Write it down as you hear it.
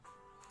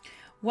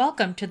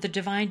Welcome to The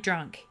Divine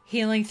Drunk,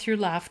 Healing Through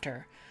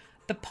Laughter,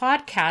 the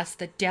podcast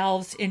that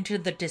delves into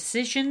the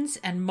decisions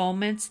and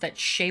moments that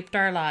shaped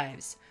our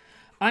lives.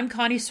 I'm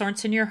Connie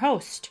Sorensen, your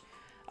host.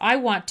 I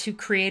want to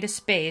create a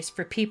space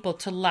for people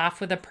to laugh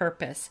with a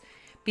purpose,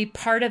 be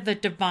part of the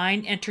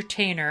divine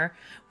entertainer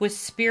with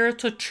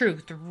spiritual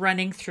truth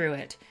running through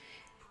it.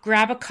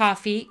 Grab a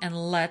coffee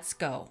and let's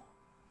go.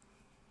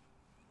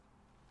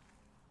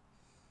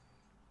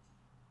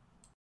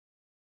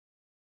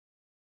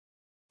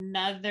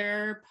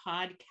 Another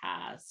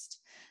podcast.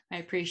 I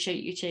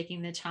appreciate you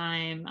taking the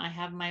time. I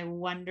have my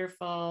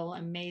wonderful,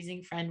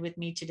 amazing friend with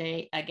me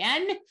today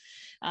again.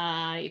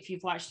 If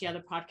you've watched the other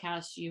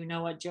podcasts, you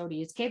know what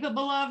Jody is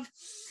capable of.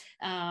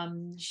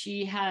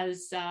 She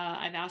has,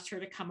 I've asked her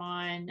to come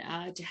on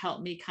to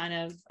help me kind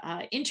of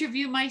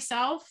interview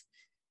myself.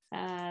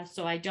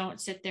 So I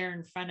don't sit there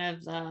in front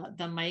of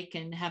the mic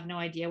and have no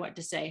idea what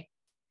to say.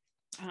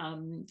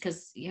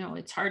 Because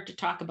it's hard to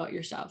talk about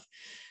yourself.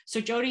 So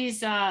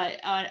Jody's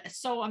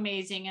so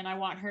amazing, and I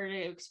want her to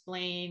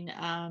explain,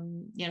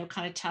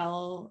 kind of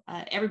tell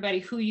everybody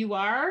who you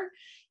are,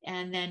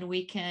 and then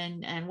we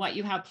can, and what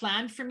you have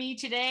planned for me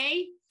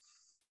today.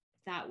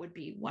 That would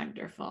be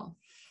wonderful.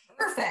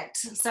 Perfect.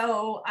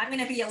 So I'm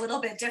going to be a little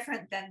bit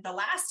different than the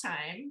last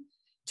time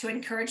to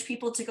encourage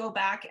people to go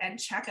back and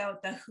check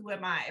out the Who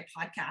Am I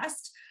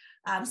podcast.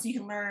 So you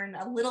can learn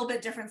a little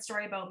bit different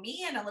story about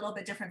me and a little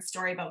bit different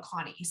story about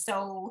Connie.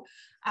 So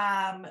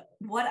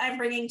what I'm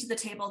bringing to the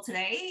table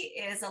today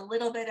is a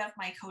little bit of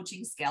my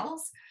coaching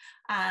skills.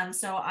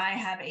 So I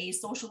have a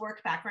social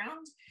work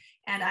background,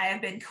 and I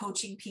have been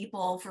coaching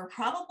people for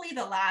probably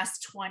the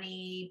last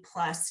 20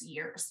 plus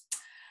years.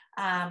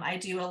 I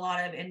do a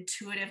lot of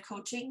intuitive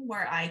coaching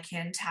where I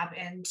can tap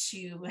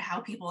into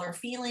how people are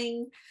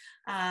feeling,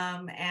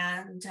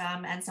 and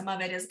some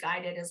of it is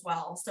guided as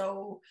well.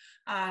 So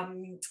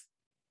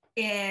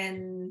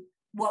in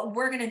what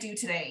we're going to do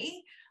today,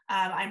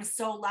 I'm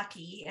so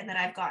lucky in that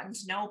I've gotten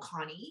to know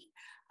Connie,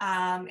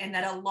 and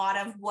that a lot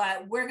of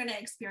what we're going to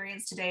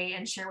experience today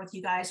and share with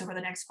you guys over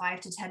the next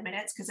 5 to 10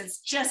 minutes, because it's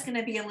just going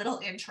to be a little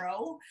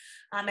intro,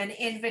 an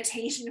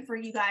invitation for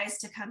you guys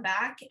to come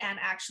back and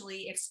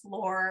actually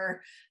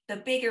explore the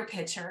bigger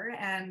picture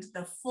and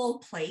the full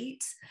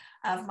plate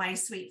of my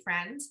sweet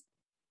friend.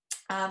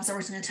 So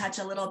we're just going to touch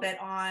a little bit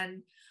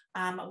on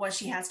what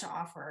she has to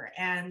offer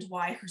and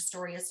why her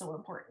story is so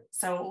important.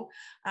 So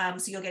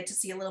you'll get to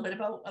see a little bit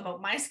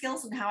about my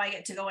skills and how I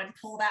get to go and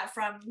pull that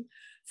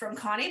from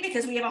Connie,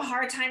 because we have a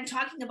hard time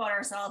talking about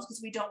ourselves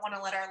because we don't want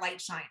to let our light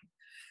shine,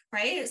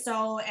 right?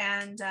 So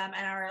and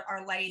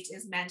our light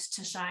is meant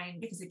to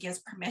shine because it gives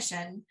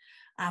permission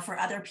for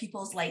other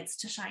people's lights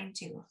to shine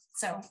too.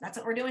 So that's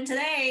what we're doing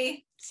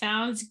today.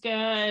 Sounds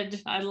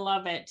good. I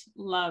love it.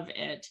 Love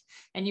it.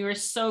 And you are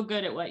so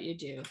good at what you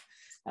do.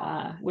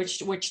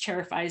 Which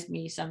terrifies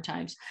me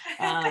sometimes,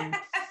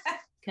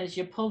 because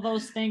you pull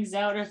those things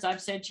out. As I've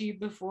said to you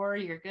before,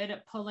 you're good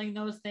at pulling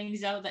those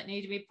things out that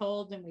need to be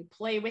pulled, and we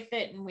play with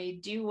it and we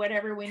do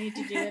whatever we need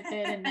to do with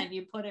it, and then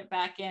you put it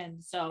back in.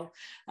 So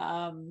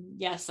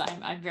yes,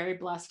 I'm very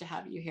blessed to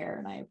have you here,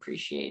 and I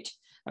appreciate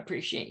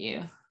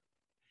you.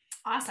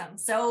 Awesome.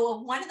 So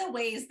one of the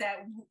ways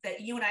that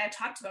you and I have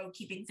talked about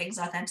keeping things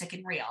authentic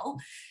and real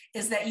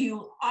is that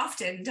you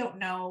often don't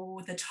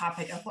know the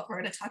topic of what we're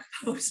going to talk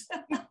about.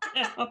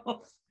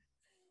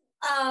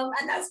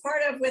 And that's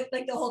part of with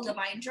like the whole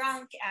divine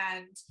drunk,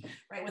 and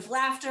right, with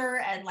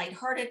laughter and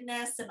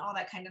lightheartedness and all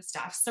that kind of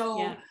stuff.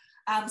 So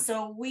yeah.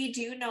 So we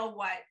do know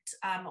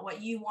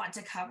what you want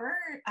to cover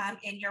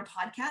in your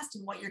podcast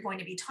and what you're going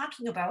to be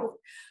talking about.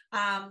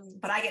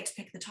 But I get to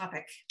pick the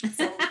topic.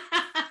 So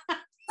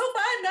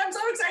fun. I'm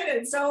so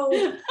excited. So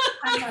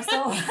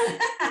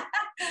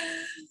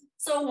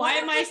why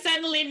am I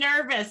suddenly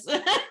nervous?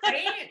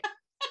 Right?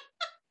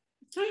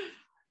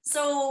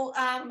 So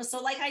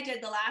like I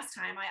did the last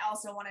time, I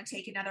also want to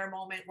take another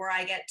moment where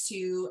I get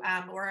to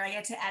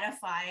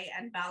edify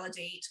and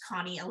validate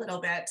Connie a little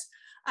bit.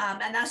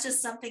 And that's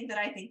just something that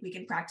I think we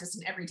can practice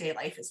in everyday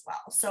life as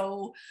well.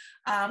 So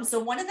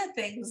one of the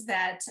things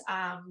that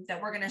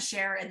we're going to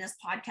share in this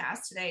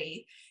podcast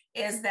today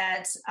is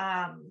that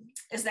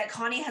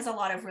Connie has a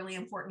lot of really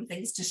important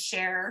things to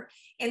share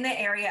in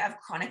the area of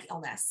chronic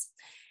illness.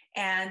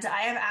 And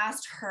I have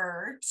asked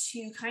her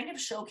to kind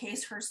of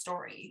showcase her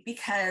story,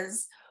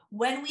 because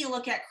when we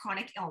look at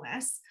chronic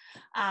illness,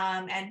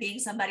 and being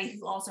somebody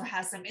who also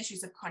has some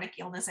issues of chronic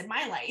illness in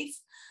my life,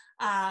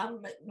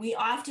 we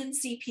often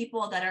see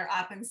people that are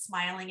up and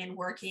smiling and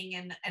working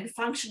and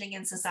functioning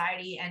in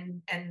society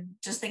and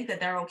just think that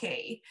they're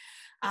okay.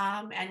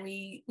 And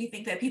we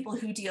think that people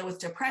who deal with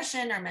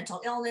depression or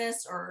mental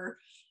illness or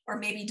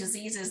maybe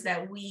diseases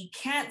that we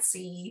can't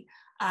see,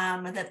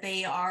 that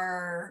they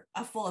are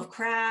full of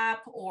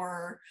crap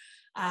or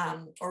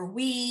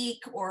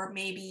weak, or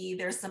maybe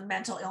there's some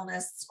mental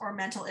illness or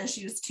mental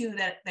issues too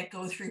that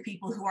go through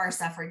people who are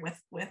suffering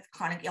with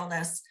chronic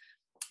illness.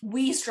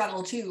 We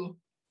struggle too,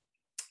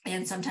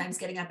 and sometimes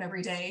getting up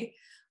every day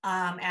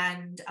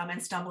and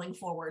stumbling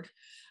forward.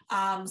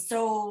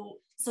 So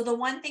So the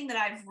one thing that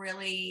I've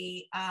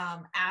really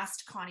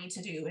asked Connie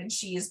to do, and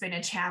she has been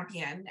a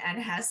champion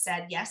and has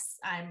said, yes,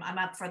 I'm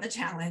up for the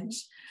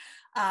challenge,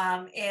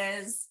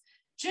 is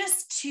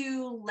just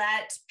to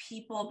let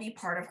people be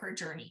part of her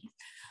journey.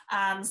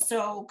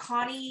 So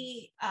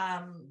Connie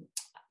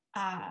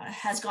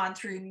has gone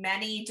through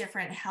many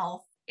different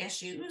health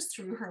issues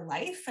through her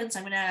life. And so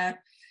I'm going to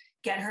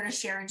get her to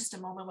share in just a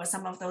moment what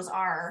some of those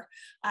are.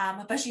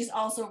 But she's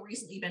also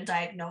recently been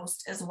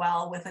diagnosed as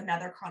well with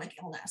another chronic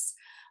illness.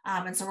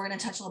 And so we're going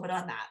to touch a little bit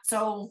on that.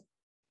 So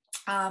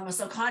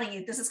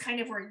Connie, this is kind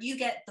of where you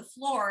get the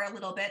floor a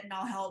little bit, and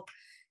I'll help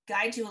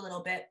guide you a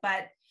little bit.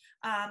 But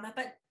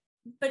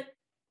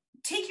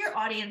take your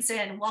audience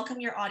in, welcome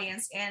your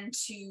audience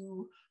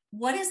into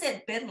what has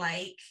it been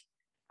like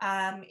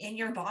in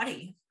your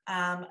body,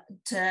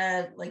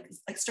 to like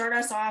start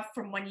us off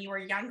from when you were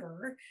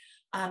younger,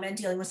 and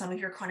dealing with some of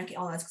your chronic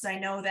illness, because I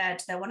know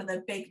that one of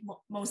the big,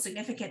 most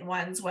significant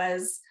ones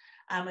was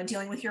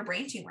dealing with your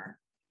brain tumor.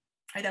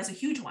 Right, that was a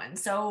huge one.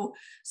 So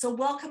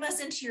welcome us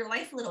into your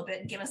life a little bit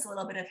and give us a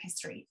little bit of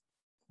history.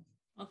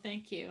 Well,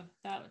 thank you.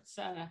 That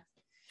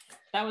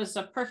was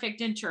a perfect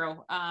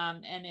intro,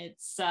 and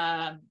it's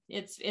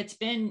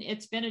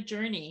been a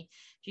journey.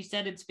 She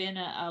said it's been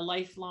a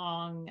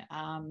lifelong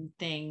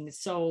thing.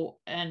 So,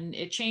 and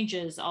it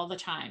changes all the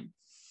time,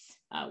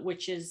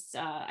 which is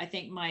I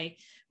think my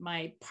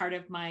part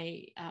of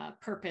my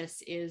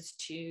purpose is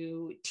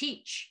to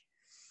teach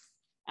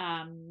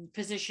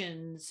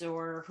physicians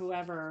or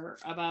whoever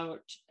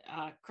about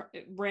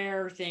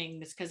rare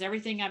things, because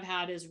everything I've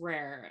had is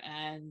rare.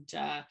 And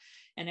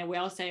then we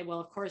all say, well,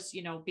 of course,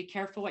 be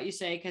careful what you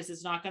say, because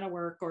it's not going to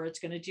work, or it's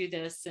going to do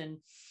this. And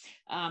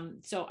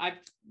so I've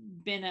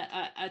been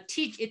a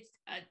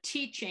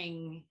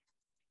teaching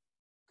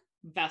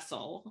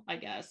vessel, I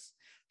guess,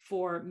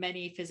 for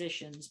many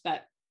physicians.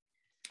 But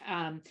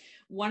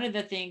one of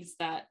the things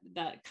that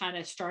kind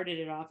of started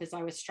it off is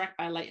I was struck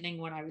by lightning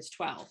when I was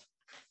 12.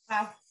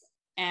 Wow.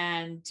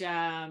 And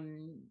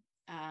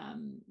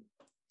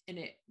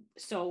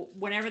so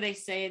whenever they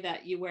say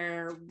that you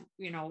wear,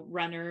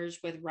 runners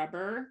with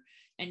rubber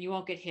and you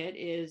won't get hit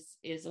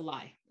is a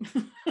lie.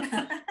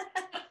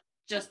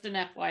 Just an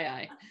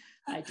FYI.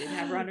 I did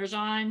have runners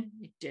on.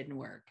 It didn't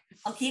work.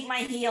 I'll keep my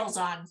heels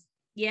on.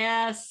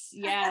 Yes.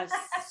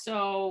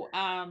 So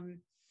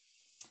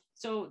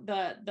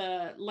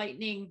the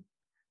lightning,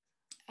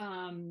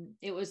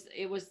 it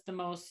was the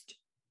most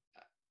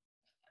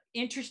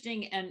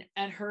interesting and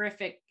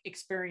horrific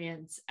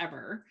experience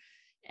ever.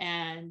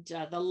 And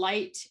the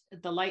lights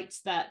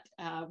that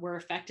were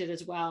affected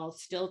as well,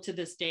 still to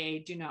this day,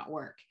 do not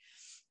work.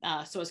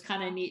 So it's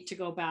kind of neat to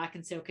go back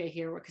and say, okay,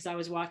 here, because I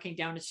was walking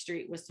down the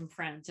street with some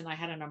friends and I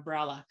had an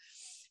umbrella.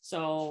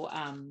 So,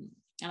 and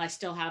I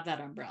still have that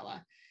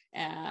umbrella.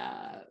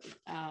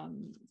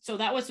 So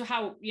that was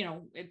how,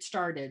 it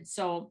started.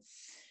 So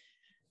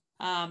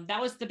that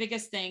was the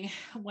biggest thing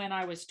when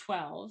I was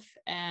 12.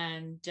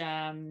 And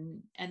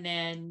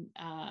then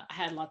I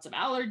had lots of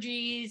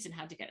allergies and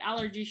had to get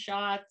allergy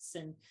shots.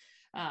 And,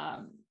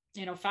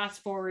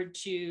 fast forward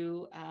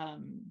to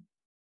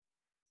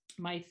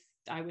I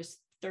was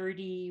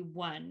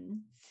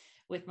 31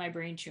 with my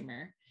brain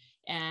tumor.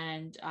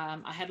 And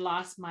I had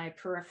lost my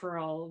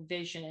peripheral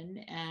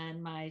vision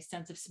and my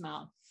sense of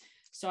smell.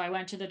 So I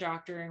went to the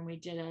doctor and we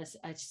did a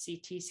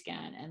CT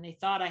scan, and they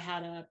thought I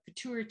had a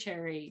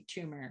pituitary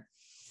tumor.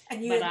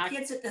 And you had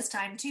kids at this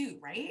time too,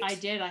 right? I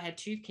did. I had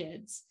 2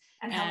 kids.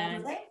 And how old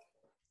were they?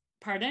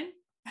 Pardon?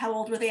 How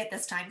old were they at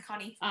this time,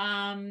 Connie?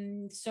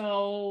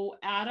 So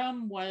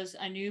Adam was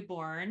a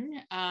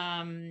newborn,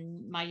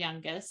 my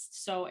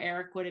youngest. So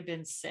Eric would have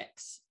been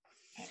 6.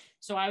 Okay.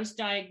 So I was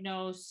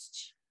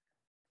diagnosed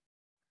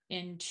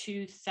in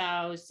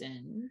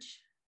 2000,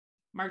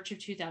 March of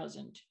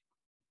 2000.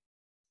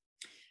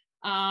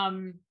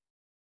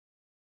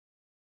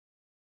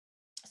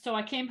 So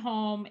I came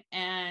home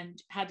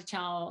and had to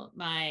tell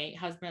my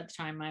husband at the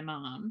time, my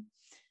mom,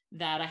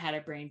 that I had a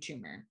brain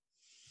tumor.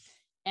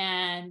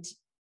 And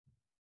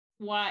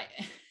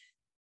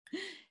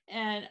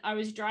and I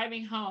was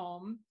driving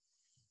home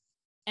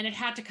and it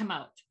had to come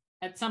out.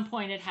 At some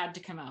point it had to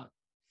come out.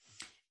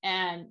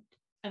 And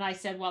I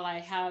said, well, I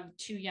have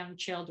 2 young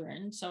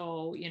children.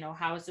 So,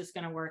 how is this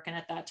going to work? And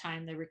at that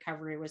time, the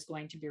recovery was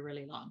going to be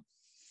really long.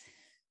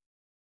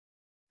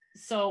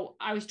 So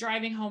I was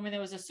driving home and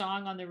there was a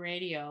song on the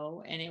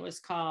radio and it was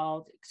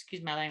called,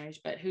 excuse my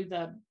language, but who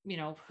the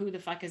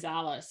fuck is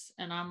Alice?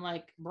 And I'm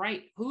like,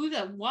 right,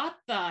 what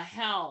the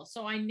hell?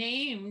 So I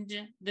named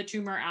the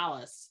tumor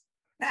Alice.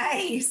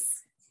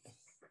 Nice.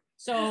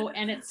 So,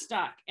 and it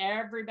stuck.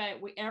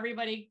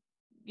 Everybody,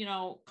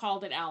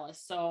 called it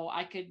Alice. So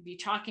I could be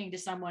talking to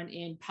someone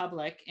in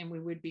public and we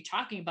would be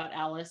talking about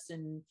Alice,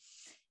 and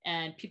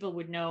people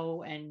would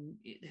know, and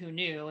who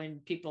knew,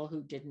 and people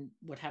who didn't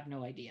would have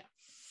no idea.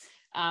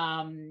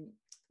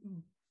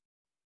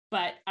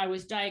 But I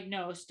was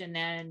diagnosed, and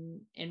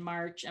then in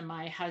March, and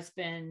my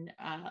husband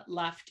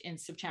left in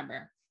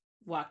September,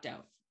 walked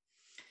out.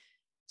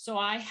 So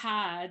I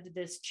had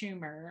this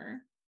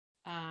tumor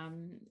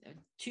um,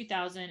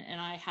 2000,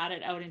 and I had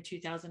it out in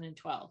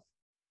 2012.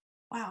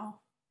 Wow.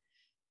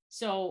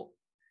 So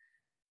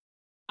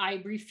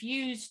I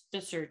refused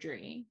the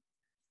surgery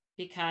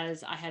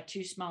because I had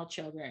two small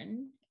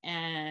children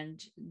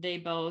and they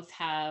both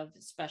have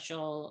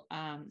special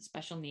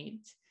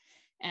needs.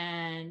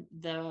 And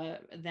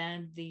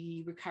then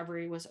the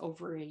recovery was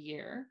over a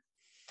year.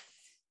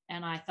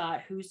 And I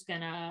thought, who's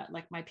gonna,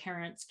 like, my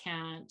parents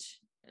can't,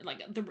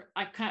 like,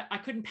 I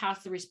couldn't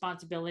pass the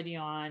responsibility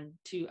on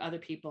to other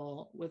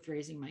people with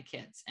raising my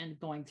kids and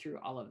going through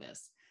all of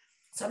this.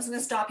 So I'm just going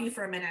to stop you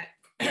for a minute.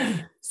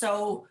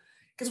 So,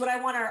 because what I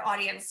want our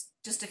audience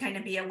just to kind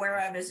of be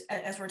aware of is,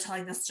 as we're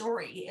telling the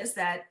story, is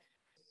that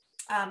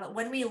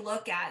when we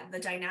look at the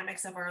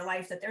dynamics of our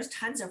life, that there's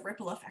tons of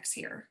ripple effects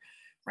here,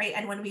 right?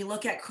 And when we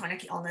look at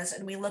chronic illness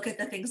and we look at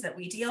the things that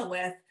we deal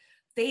with,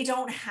 they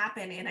don't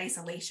happen in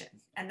isolation.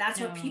 And that's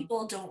what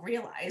people don't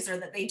realize, or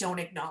that they don't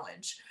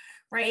acknowledge,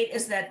 right?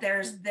 Is that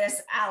there's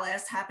this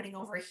Alice happening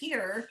over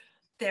here.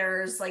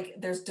 There's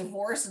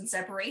divorce and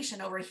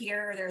separation over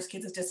here. There's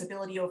kids with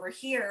disability over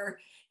here,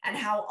 and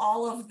how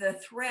all of the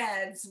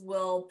threads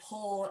will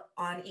pull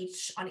on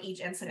each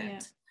incident. Yeah.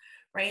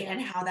 Right. Yeah.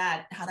 And how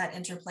that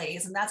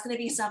interplays. And that's going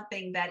to be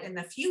something that in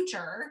the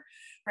future,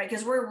 right?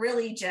 Because we're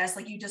really just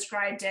like you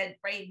described it,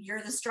 right?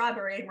 You're the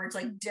strawberry and we're just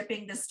like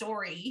dipping the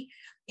story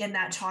in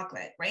that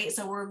chocolate, right?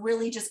 So we're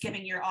really just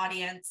giving your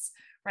audience,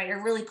 right,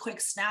 a really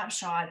quick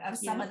snapshot of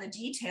some of the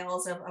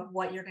details of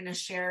what you're going to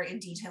share in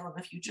detail in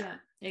the future.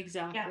 Yeah,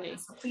 exactly. Yeah,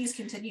 so please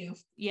continue.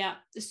 Yeah.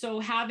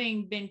 So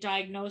having been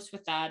diagnosed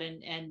with that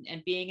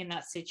and being in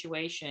that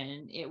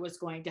situation, it was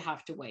going to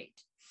have to wait,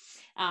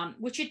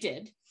 which it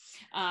did.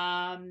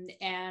 And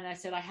I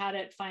said, I had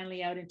it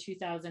finally out in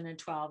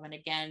 2012. And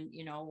again,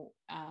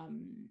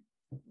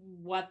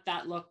 what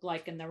that looked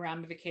like and the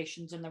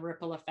ramifications and the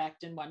ripple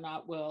effect and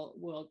whatnot,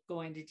 we'll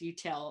go into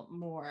detail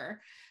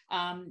more.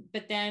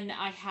 But then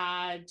I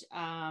had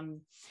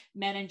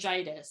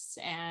meningitis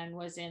and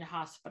was in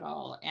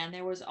hospital, and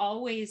there was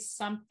always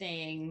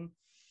something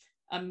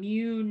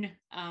immune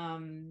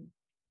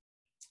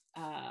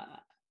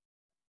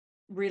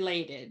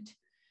related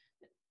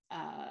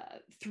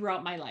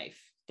throughout my life.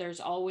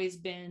 There's always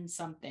been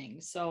something.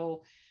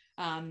 So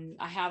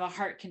I have a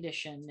heart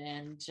condition,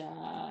 and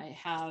I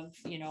have,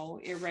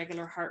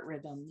 irregular heart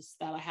rhythms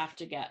that I have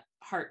to get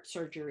heart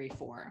surgery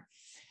for.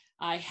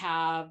 I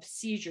have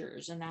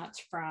seizures, and that's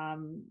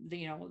from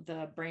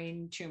the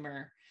brain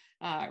tumor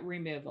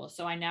removal.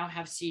 So I now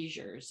have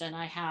seizures, and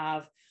I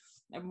have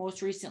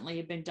most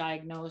recently been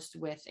diagnosed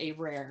with a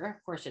rare,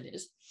 of course it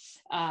is,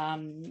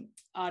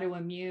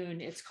 autoimmune.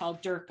 It's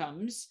called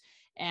Derkham's.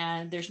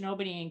 And there's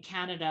nobody in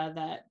Canada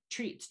that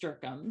treats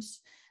Derkham's.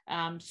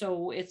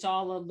 So it's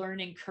all a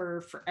learning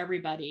curve for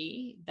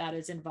everybody that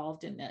is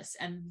involved in this.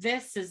 And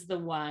this is the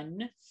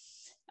one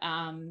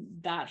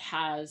that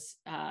has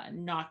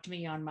knocked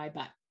me on my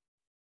butt.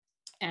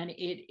 And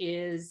it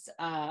is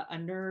a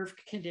nerve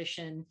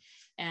condition,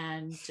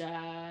 and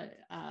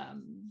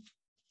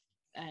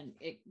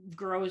it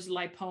grows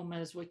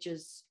lipomas, which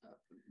is,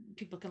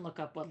 people can look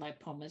up what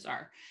lipomas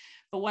are.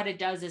 But what it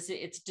does is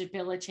it's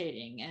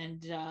debilitating,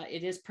 and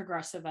it is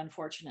progressive,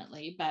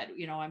 unfortunately. But,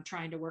 I'm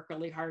trying to work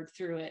really hard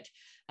through it.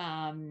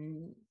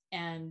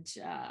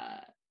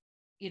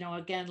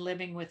 Again,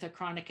 living with a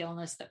chronic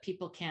illness that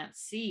people can't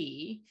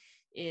see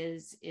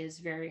is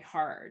very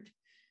hard,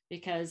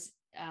 because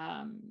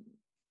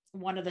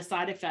one of the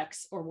side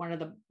effects, or one of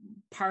the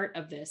part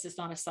of this, is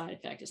not a side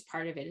effect, is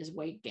part of it, is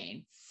weight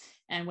gain.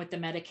 And with the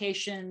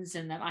medications,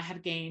 and that I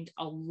have gained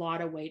a lot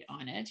of weight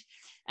on it,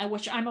 and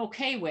which I'm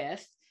okay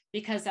with,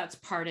 because that's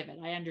part of it.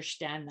 I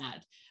understand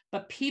that,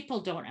 but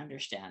people don't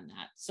understand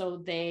that. So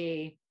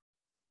they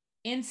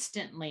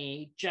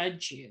instantly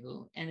judge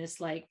you. And it's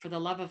like, for the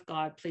love of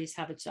God, please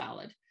have a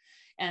salad.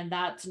 And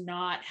that's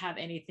not have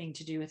anything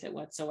to do with it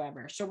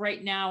whatsoever. So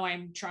right now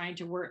I'm trying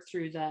to work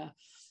through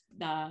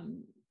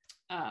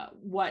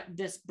what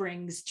this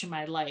brings to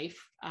my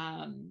life.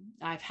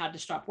 I've had to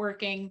stop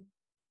working.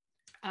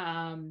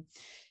 And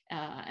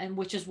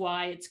which is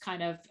why it's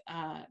kind of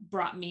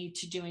brought me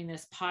to doing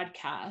this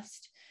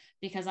podcast,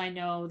 because I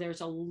know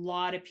there's a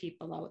lot of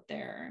people out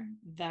there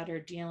that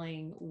are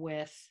dealing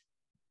with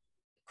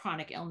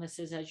chronic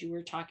illnesses, as you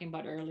were talking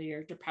about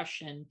earlier,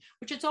 depression,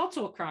 which is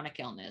also a chronic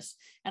illness.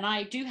 And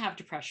I do have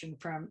depression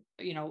from,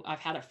 I've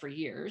had it for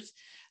years.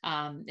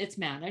 It's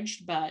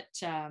managed, but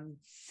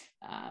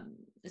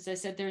as I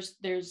said,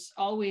 there's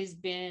always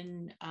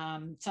been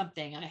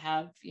something. I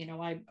have,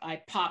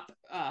 I pop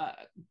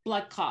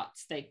blood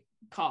clots, they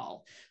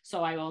call.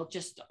 So I will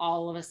just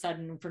all of a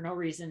sudden, for no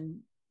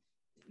reason,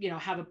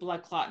 have a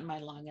blood clot in my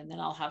lung, and then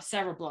I'll have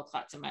several blood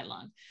clots in my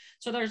lung.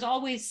 So there's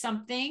always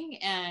something,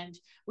 and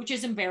which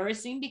is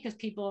embarrassing, because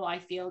people, I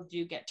feel,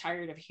 do get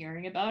tired of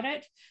hearing about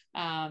it.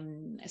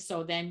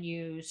 So then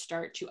you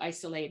start to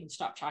isolate and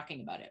stop talking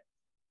about it.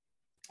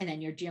 And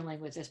then you're dealing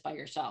with this by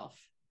yourself.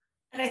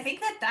 And I think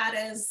that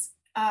is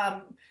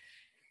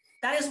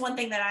that is one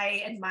thing that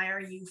I admire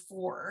you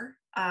for.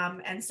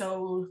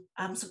 So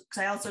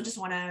I also just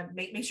want to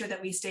make sure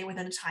that we stay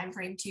within a time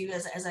frame too,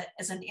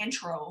 as an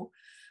intro.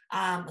 So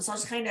I'll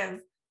just kind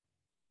of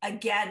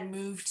again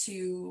move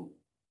to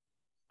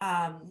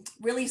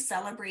really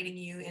celebrating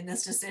you in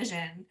this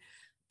decision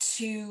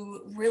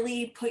to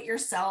really put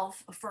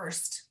yourself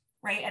first,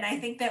 right? And I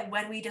think that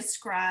when we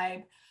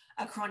describe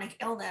a chronic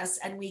illness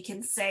and we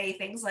can say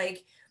things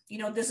like,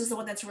 this is the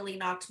one that's really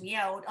knocked me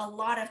out, a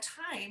lot of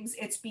times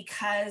it's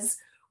because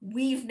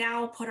we've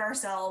now put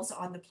ourselves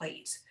on the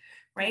plate,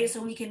 right?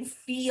 So we can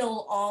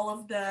feel all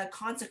of the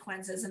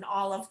consequences and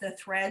all of the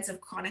threads of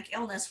chronic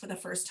illness for the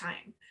first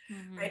time,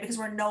 right? Because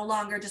we're no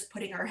longer just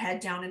putting our head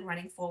down and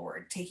running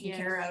forward, taking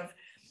care of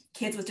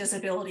kids with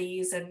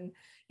disabilities and,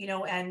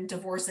 and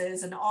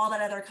divorces and all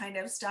that other kind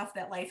of stuff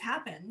that life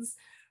happens,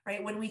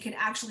 right? When we can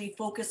actually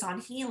focus on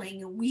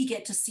healing, we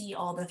get to see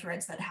all the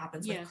threads that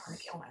happens with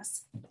chronic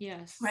illness.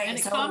 Yes. Right. And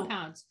it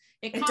compounds.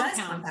 It does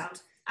compound.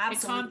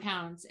 Absolutely. It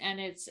compounds, and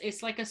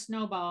it's like a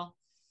snowball.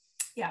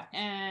 Yeah.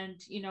 And,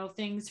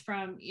 things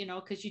from,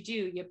 because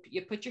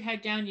you put your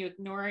head down, you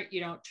ignore it,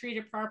 you don't treat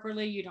it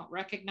properly, you don't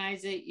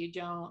recognize it, you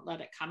don't let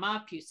it come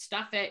up, you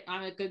stuff it.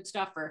 I'm a good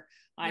stuffer.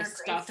 I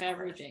stuff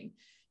everything.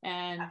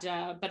 And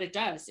but it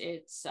does,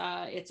 it's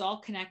all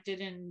connected,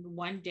 and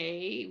one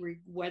day,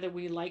 whether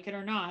we like it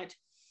or not,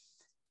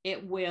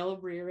 it will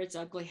rear its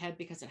ugly head,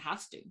 because it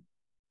has to.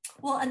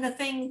 Well, and the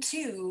thing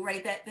too,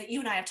 right, that you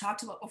and I have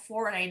talked about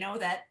before, and I know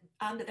that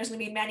that there's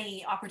going to be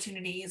many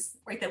opportunities,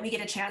 right, that we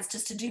get a chance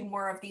just to do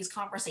more of these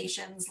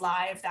conversations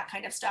live, that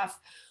kind of stuff,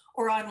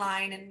 or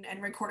online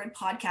and recorded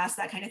podcasts,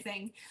 that kind of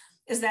thing,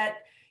 is that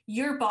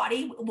your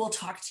body will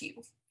talk to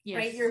you. Yes.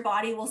 Right? Your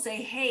body will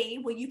say, hey,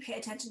 will you pay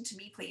attention to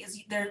me,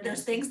 please?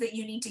 There's things that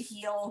you need to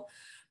heal.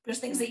 There's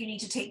things that you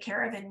need to take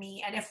care of in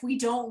me. And if we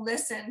don't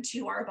listen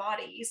to our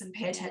bodies and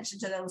pay attention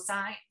to those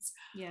signs,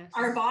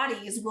 our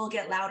bodies will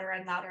get louder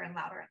and louder and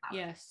louder and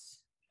louder. Yes.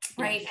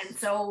 Right. Yes. And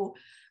so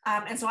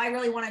I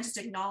really want to just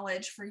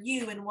acknowledge for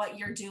you and what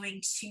you're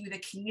doing to the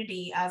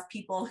community of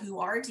people who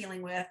are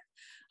dealing with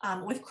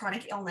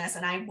chronic illness.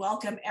 And I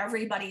welcome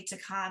everybody to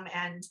come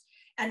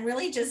and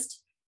really just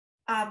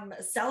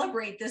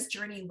celebrate this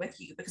journey with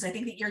you, because I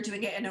think that you're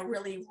doing it in a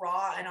really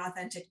raw and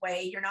authentic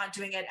way. You're not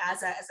doing it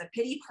as a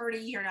pity party.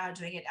 You're not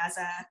doing it as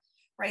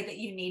right, that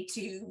you need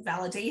to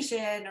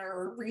validation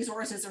or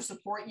resources or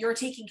support. You're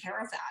taking care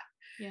of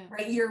that,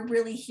 right? You're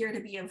really here to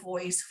be a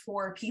voice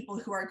for people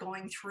who are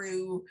going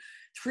through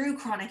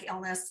chronic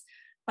illness,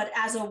 but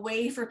as a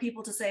way for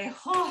people to say,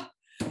 oh,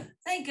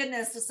 thank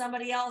goodness that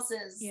somebody else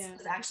is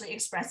actually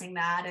expressing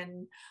that.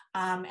 And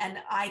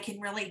I can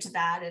relate to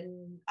that.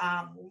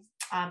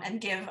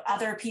 And give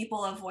other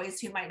people a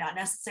voice who might not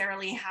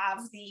necessarily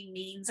have the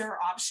means or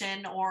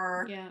option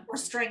or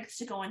strength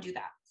to go and do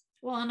that.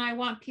 Well, and I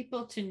want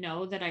people to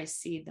know that I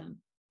see them.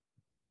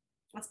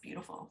 That's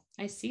beautiful.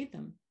 I see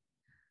them.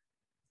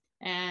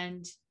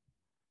 And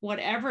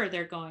whatever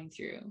they're going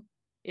through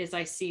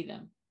I see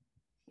them.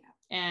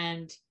 Yeah.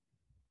 And,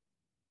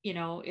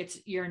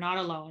 you're not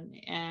alone.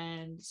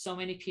 And so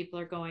many people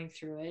are going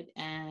through it.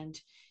 And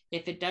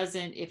if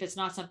it's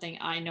not something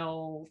I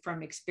know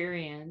from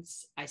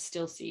experience, I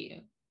still see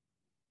you.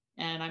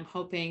 And I'm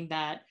hoping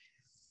that,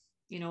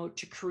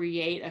 to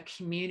create a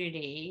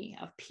community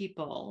of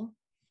people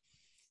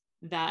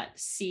that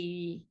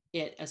see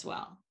it as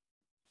well.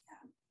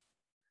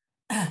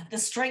 Yeah. The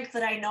strength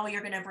that I know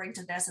you're going to bring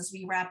to this as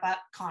we wrap up,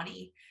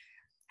 Connie,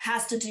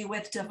 has to do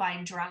with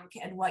Divine Drunk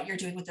and what you're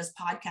doing with this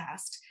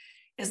podcast,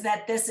 is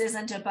that this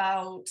isn't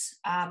about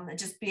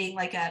just being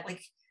like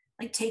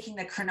taking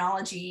the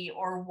chronology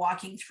or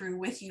walking through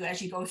with you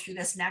as you go through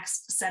this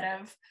next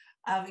set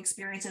of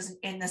experiences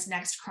in this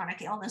next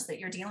chronic illness that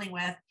you're dealing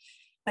with,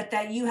 but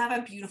that you have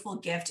a beautiful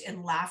gift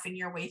in laughing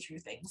your way through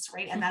things,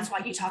 right? And that's why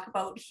you talk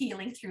about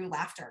healing through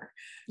laughter,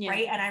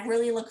 right? And I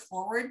really look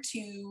forward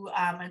to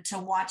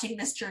watching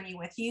this journey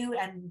with you.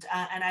 And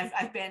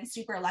I've been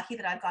super lucky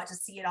that I've got to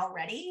see it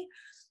already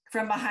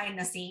from behind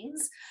the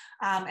scenes.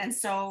 And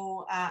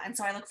so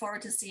I look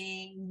forward to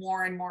seeing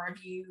more and more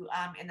of you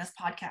in this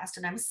podcast.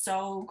 And I'm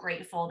so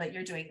grateful that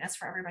you're doing this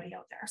for everybody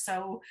out there.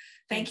 So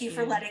thank you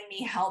for letting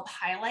me help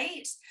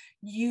highlight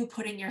you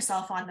putting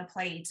yourself on the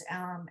plate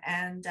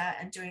and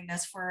doing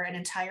this for an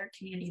entire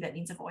community that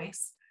needs a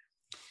voice.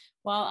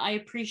 Well, I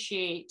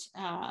appreciate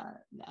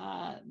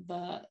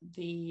the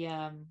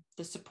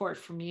support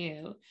from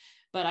you,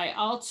 but I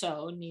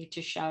also need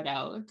to shout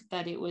out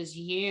that it was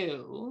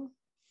you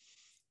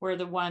were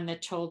the one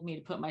that told me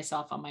to put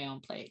myself on my own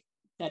plate,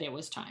 that it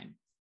was time.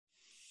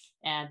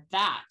 And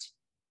that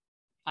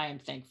I am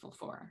thankful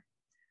for,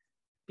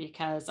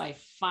 because I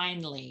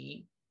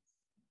finally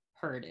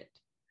heard it.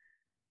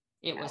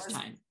 It was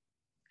time.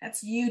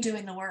 That's you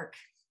doing the work.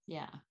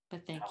 Yeah,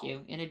 but thank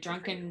you. In a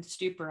drunken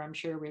stupor, I'm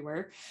sure we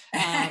were.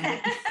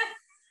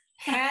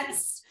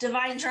 Hence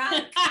Divine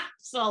Drunk.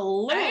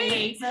 Absolutely.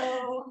 Right?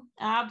 So,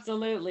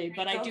 absolutely.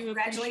 But I do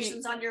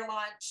congratulations on your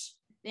launch.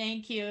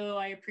 Thank you.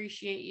 I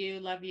appreciate you.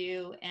 Love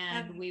you.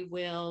 And we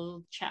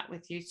will chat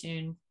with you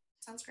soon.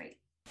 Sounds great.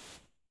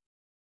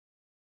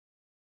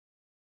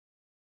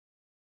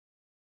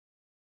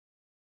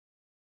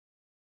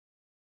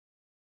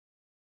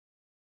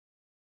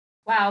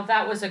 Wow,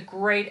 that was a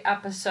great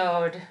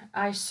episode.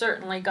 I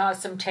certainly got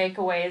some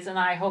takeaways and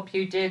I hope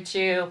you did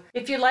too.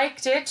 If you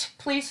liked it,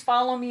 please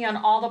follow me on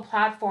all the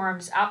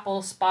platforms: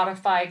 Apple,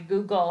 Spotify,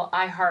 Google,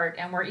 iHeart,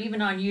 and we're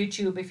even on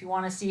YouTube if you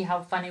want to see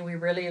how funny we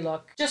really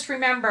look. Just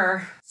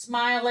remember,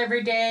 smile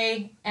every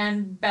day,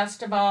 and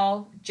best of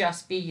all,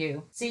 just be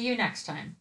you. See you next time.